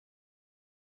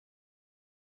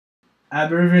I'll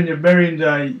be reviewing the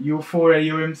Behringer Uphoria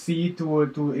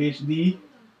Umc202Hd,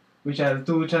 which has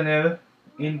 2 channel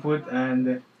input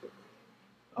and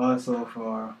also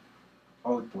for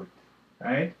output,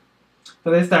 right?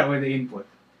 So let's start with the input.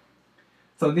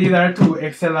 So these are two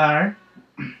XLR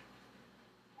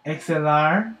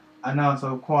and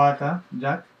also quarter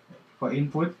jack for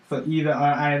input. So either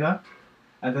or either.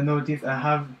 As you notice, I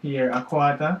have here a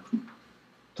quarter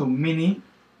to mini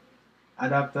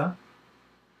adapter,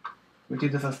 which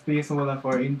is just a space holder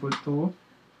for input 2.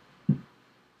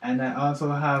 And I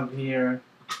also have here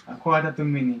a quarter to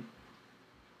mini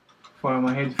for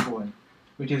my headphone,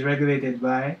 which is regulated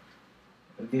by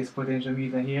this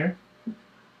potentiometer here.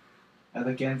 As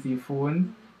you can see,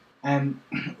 phone. And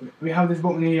we have this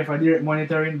button here for direct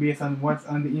monitoring based on what's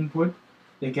on the input.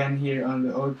 You can hear on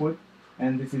the output,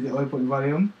 and this is the output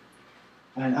volume.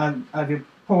 And as you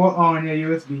power on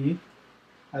your USB,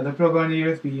 as you plug on the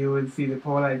USB, you will see the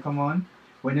power light come on.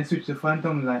 When you switch to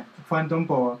phantom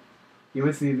power, you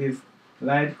will see this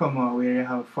light come on where you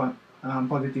have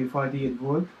positive 48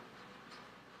 volt,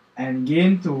 and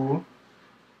gain 2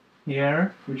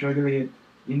 here, which regulate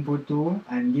input 2,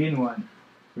 and gain 1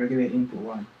 regulate input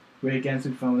 1, where you can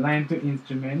switch from line to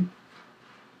instrument,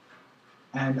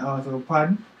 and also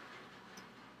pad,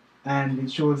 and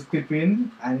it shows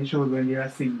clipping, and it shows when there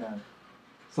is a signal.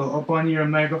 So upon your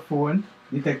microphone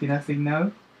detecting a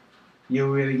signal, you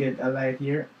will get a light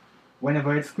here.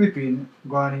 Whenever it's clipping,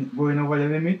 going over the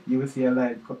limit, you will see a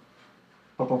light pop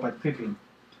up at clipping.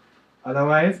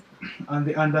 Otherwise, on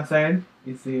the underside,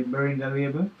 it's a Behringer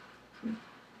label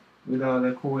with all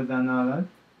the codes and all that.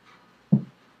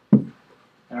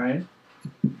 Alright,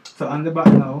 so on the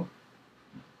back now,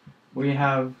 we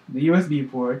have the USB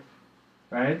port,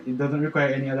 right? It doesn't require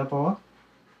any other power.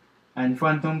 And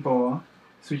phantom power,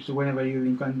 switch to whenever you're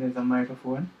using condenser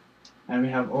microphone. And we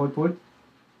have output,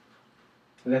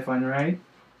 left and right,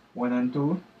 1 and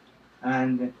 2.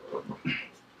 And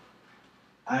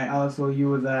I also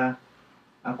use a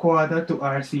quarter to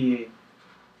RCA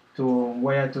to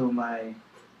wire to my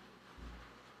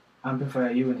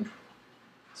amplifier unit.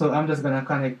 So I'm just gonna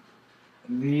connect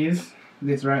this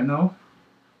right now.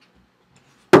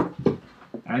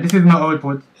 Alright, this is my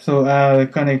output. So I'll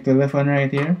connect the left and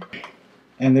right here.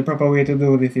 And the proper way to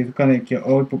do this is connect your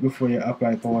output before you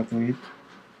apply power to it.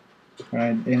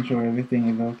 Right, ensure everything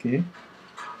is okay.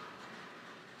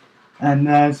 And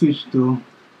I'll switch to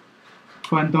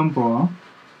phantom power,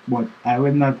 but I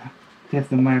will not test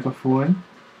the microphone,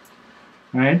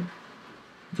 right?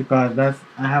 Because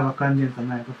I have a condenser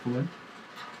microphone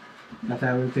that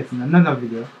I will test in another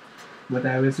video, but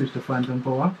I will switch to phantom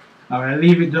power, or I'll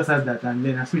leave it just as that, and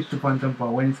then I switch to phantom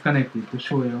power when it's connected to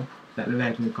show you that the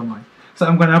light will come on. So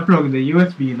I'm gonna plug the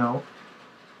USB now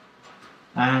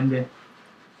and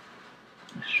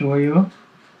show you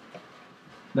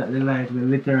that the light will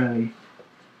literally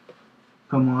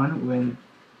come on when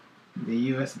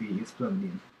the USB is plugged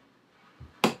in.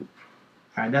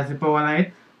 Alright, that's the power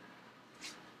light,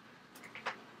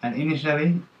 and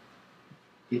initially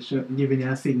it should give you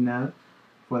a signal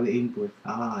for the input.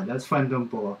 That's phantom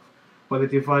power,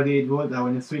 positive 48 volt, and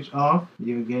when you switch off,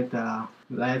 you get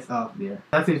lights off there.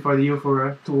 That's it for the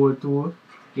Uphoria 202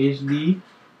 HD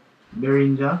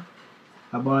Behringer.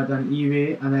 I bought on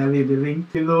eBay, and I'll leave the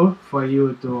link below for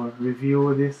you to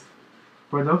review this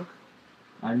product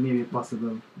and maybe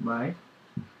possible buy.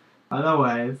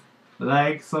 Otherwise,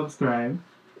 like, subscribe,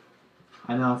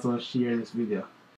 and also share this video.